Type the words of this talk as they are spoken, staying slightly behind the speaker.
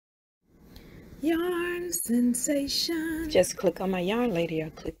Yarn sensation. Just click on my yarn lady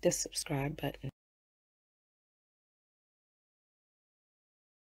or click the subscribe button.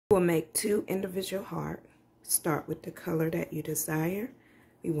 We'll make 2 individual hearts. Start with the color that you desire.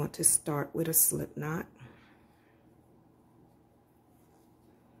 We want to start with a slip knot.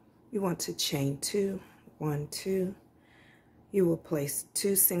 You want to chain 2, 1, 2. You will place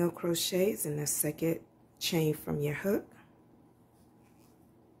 2 single crochets in the second chain from your hook.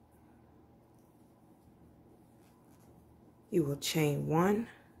 You will chain 1,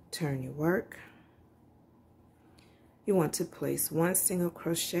 turn your work. You want to place 1 single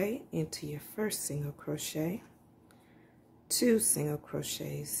crochet into your first single crochet, 2 single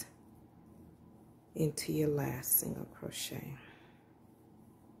crochets into your last single crochet.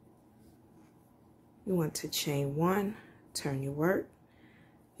 You want to chain 1, turn your work.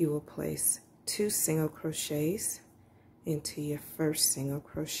 You will place 2 single crochets into your first single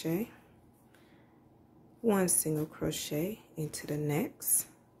crochet, 1 single crochet into the next,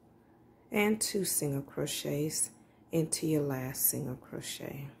 and 2 single crochets into your last single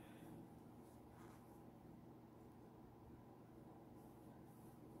crochet.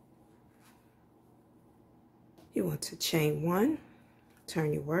 You want to chain 1,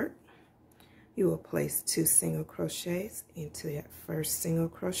 turn your work. You will place 2 single crochets into that first single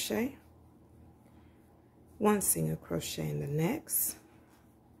crochet, 1 single crochet in the next,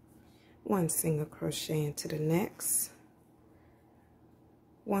 1 single crochet into the next,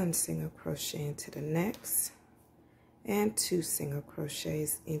 1 single crochet into the next, and 2 single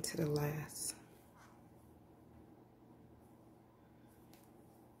crochets into the last.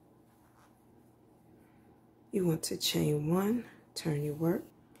 You want to chain 1, turn your work.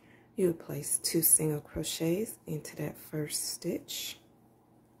 You will place 2 single crochets into that first stitch,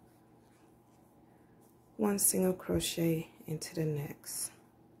 1 single crochet into the next,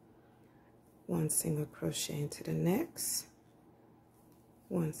 1 single crochet into the next,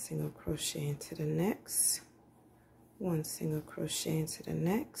 1 single crochet into the next, 1 single crochet into the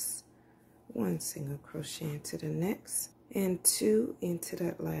next, 1 single crochet into the next, and 2 into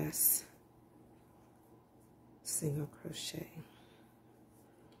that last single crochet.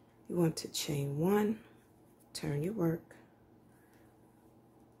 You want to chain 1, turn your work,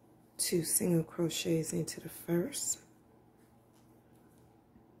 2 single crochets into the first,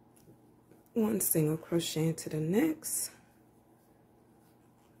 1 single crochet into the next,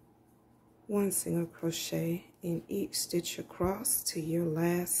 1 single crochet in each stitch across to your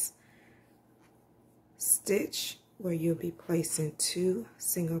last stitch where you'll be placing 2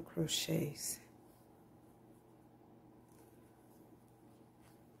 single crochets.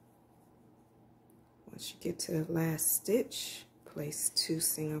 Once you get to the last stitch, place 2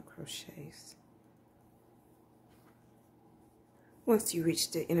 single crochets. Once you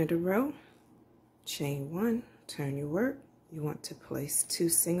reach the end of the row, chain 1, turn your work. You want to place 2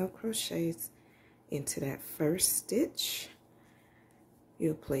 single crochets into that first stitch.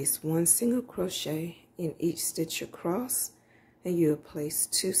 You'll place 1 single crochet in each stitch across, and you'll place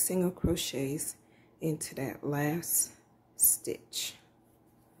 2 single crochets into that last stitch.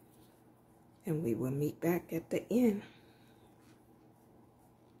 And we will meet back at the end.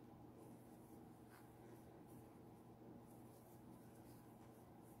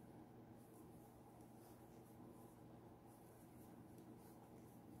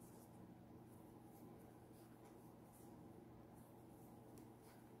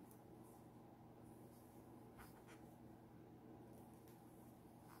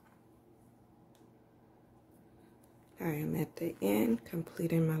 I am at the end,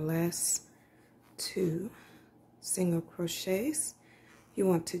 completing my last 2 single crochets. You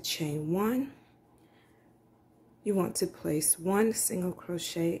want to chain 1. You want to place 1 single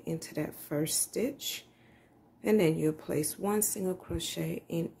crochet into that first stitch, and then you'll place 1 single crochet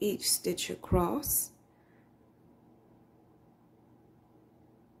in each stitch across.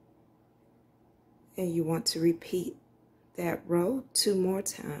 And you want to repeat that row 2 more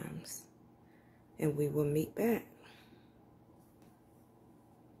times, and we will meet back.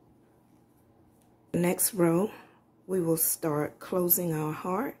 The next row, we will start closing our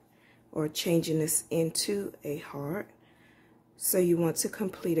heart or changing this into a heart. So you want to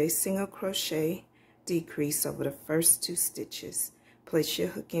complete a single crochet decrease over the first 2 stitches. Place your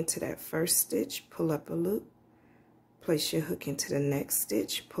hook into that first stitch, pull up a loop. Place your hook into the next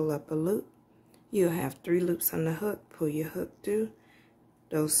stitch, pull up a loop. You'll have 3 loops on the hook. Pull your hook through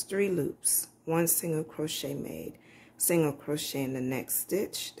those 3 loops. 1 single crochet made. Single crochet in the next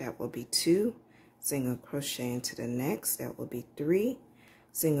stitch, that will be 2. Single crochet into the next, that will be 3.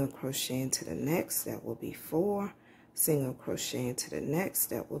 Single crochet into the next, that will be 4. Single crochet into the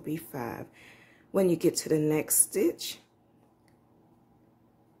next, that will be 5. When you get to the next stitch,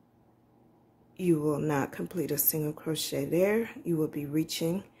 you will not complete a single crochet there. You will be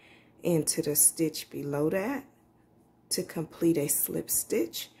reaching into the stitch below that to complete a slip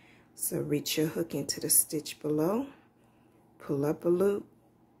stitch. So reach your hook into the stitch below, pull up a loop,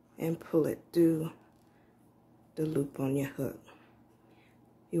 and pull it through the loop on your hook.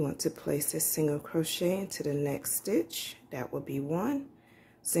 You want to place a single crochet into the next stitch. That will be 1,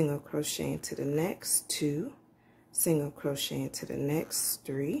 single crochet into the next 2, single crochet into the next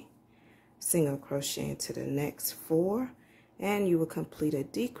 3, single crochet into the next 4, and you will complete a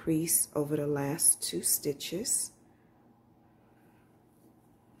decrease over the last 2 stitches.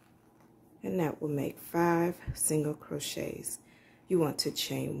 And that will make 5 single crochets. You want to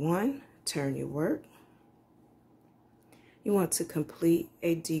chain 1, turn your work. You want to complete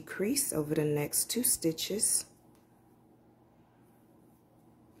a decrease over the next 2 stitches.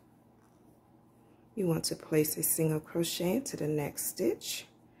 You want to place a single crochet into the next stitch.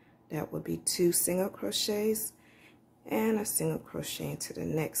 That will be 2 single crochets and a single crochet into the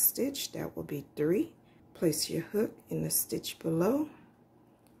next stitch. That will be 3. Place your hook in the stitch below,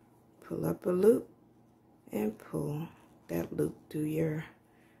 pull up a loop, and pull that loop through your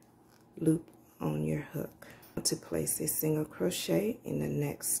loop on your hook. To place a single crochet in the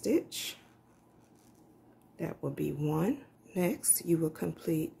next stitch. That will be 1. Next, you will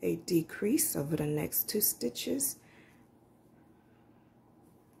complete a decrease over the next 2 stitches.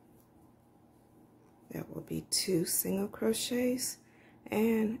 That will be 2 single crochets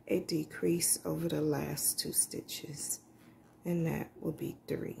and a decrease over the last 2 stitches, and that will be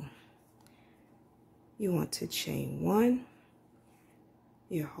 3. You want to chain 1.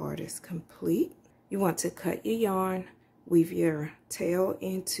 Your heart is complete. You want to cut your yarn, weave your tail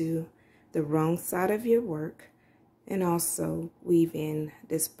into the wrong side of your work, and also weave in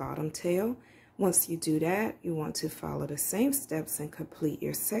this bottom tail. Once you do that, you want to follow the same steps and complete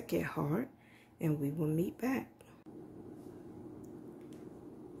your second heart, and we will meet back.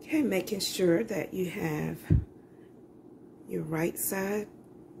 Okay, making sure that you have your right side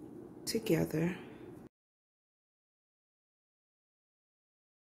together.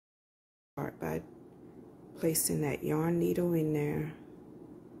 Start by placing that yarn needle in there,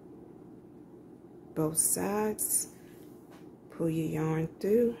 both sides, pull your yarn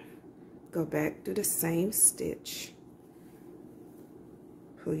through, go back through the same stitch,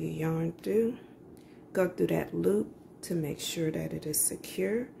 pull your yarn through, go through that loop to make sure that it is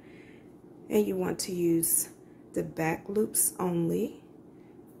secure, and you want to use the back loops only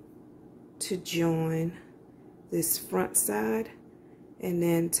to join this front side. And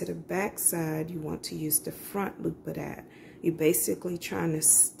then to the back side, you want to use the front loop of that. You're basically trying to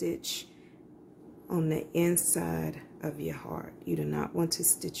stitch on the inside of your heart. You do not want to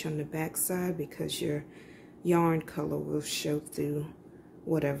stitch on the back side because your yarn color will show through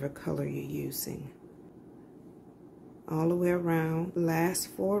whatever color you're using. All the way around, last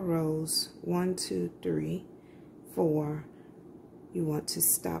 4 rows, 1, 2, 3, 4, you want to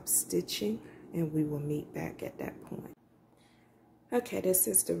stop stitching, and we will meet back at that point. Okay, this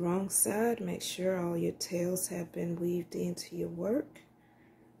is the wrong side. Make sure all your tails have been weaved into your work.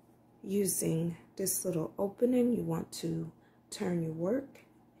 Using this little opening, you want to turn your work.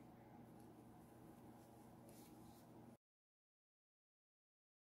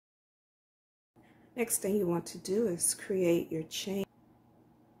 Next thing you want to do is create your chain.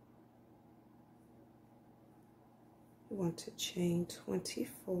 You want to chain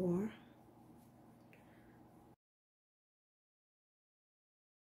 24.